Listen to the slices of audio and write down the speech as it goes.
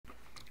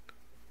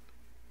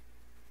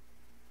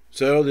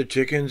So the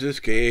chickens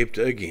escaped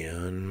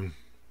again.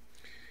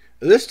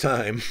 This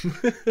time,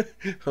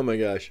 oh my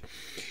gosh,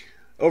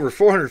 over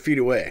 400 feet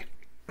away.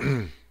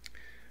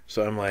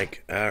 So I'm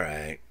like, all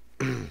right,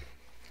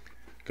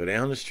 go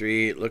down the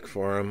street, look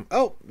for them.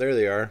 Oh, there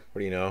they are.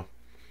 What do you know?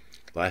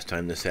 Last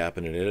time this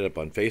happened, it ended up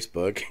on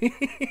Facebook.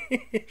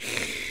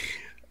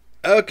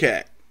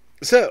 Okay,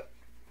 so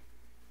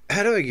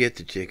how do I get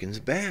the chickens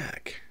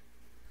back?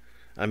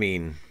 I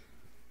mean,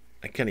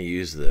 I kind of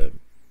use the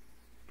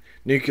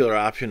nuclear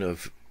option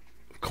of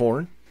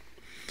corn.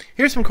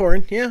 Here's some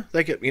corn. Yeah,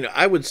 like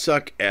I would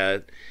suck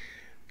at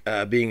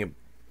being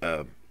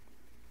I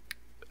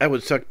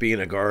would suck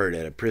being a guard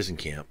at a prison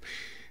camp,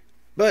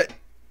 but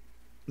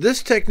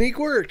this technique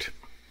worked.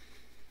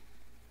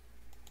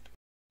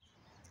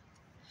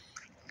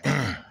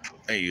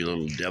 Hey, you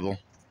little devil.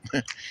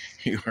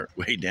 You are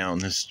way down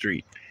the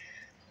street.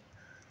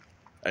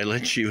 I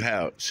let you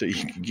out so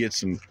you could get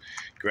some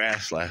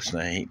grass last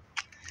night,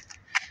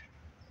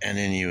 and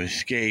then you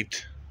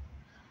escaped.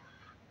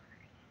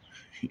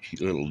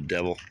 You little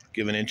devil.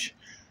 Give an inch.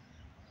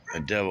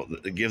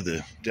 Give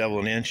the devil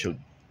an inch, he'll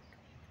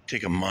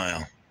take a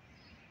mile.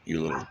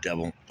 You little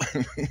devil.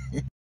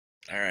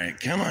 All right,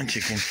 come on,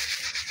 chicken.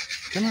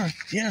 Come on,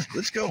 yeah,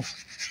 let's go.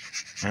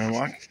 I'm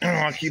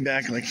gonna walk you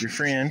back like your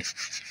friend.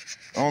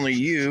 Only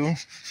you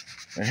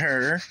and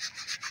her,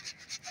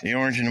 the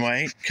orange and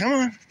white. Come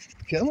on.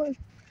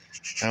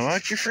 I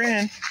walk your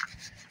friend.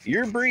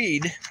 Your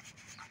breed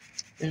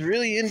is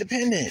really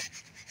independent.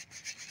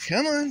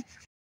 Come on.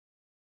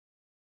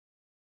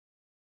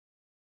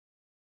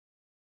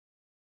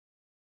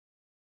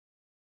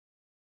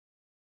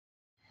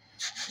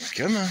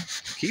 Come on.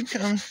 Keep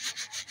coming.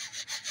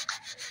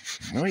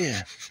 Oh,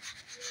 yeah.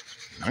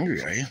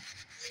 Hungry, are you?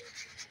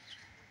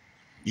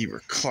 You were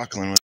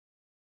cluckling with.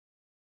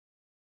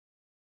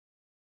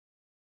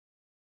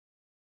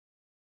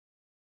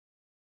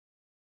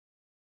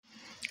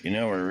 You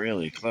know we're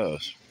really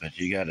close, but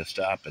you got to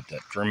stop at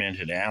that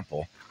fermented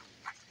apple.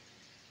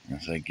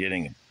 It's like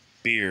getting a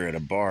beer at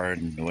a bar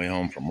on the way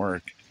home from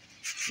work.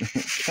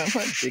 Come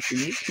on, chicken,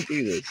 you can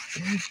do this.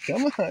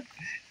 Come on.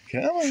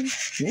 You know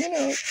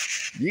it.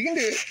 You can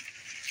do it.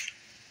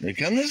 They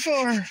come this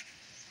far.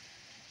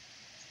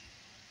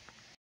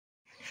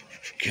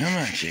 Come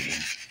on,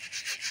 chicken.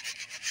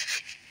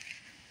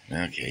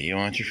 Okay, you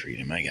want your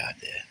freedom. I got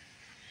that.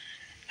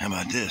 How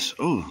about this?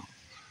 Oh,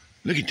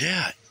 look at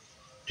that.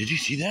 Did you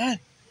see that?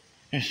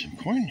 There's some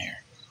corn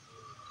there.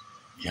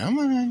 Come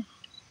on.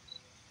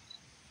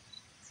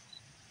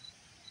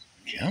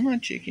 Come on,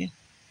 chicken.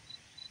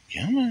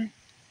 Come on.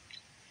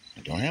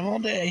 I don't have all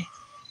day.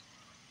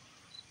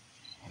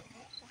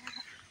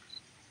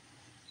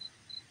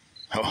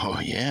 Oh,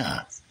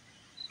 yeah.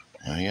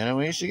 Now we got a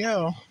ways to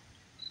go.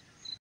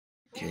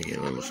 Okay, you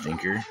little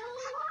stinker.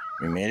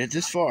 We made it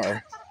this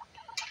far.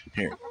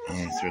 Here, I'm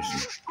going to throw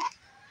some.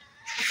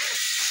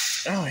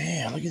 Oh,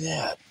 yeah, look at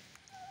that.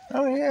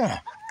 Oh,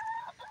 yeah.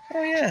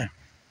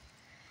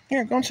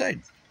 Here, go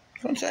inside.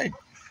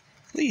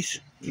 Please.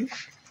 You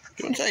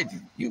go inside.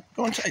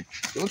 Go inside.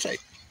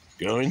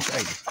 Go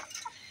inside.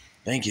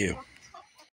 Thank you.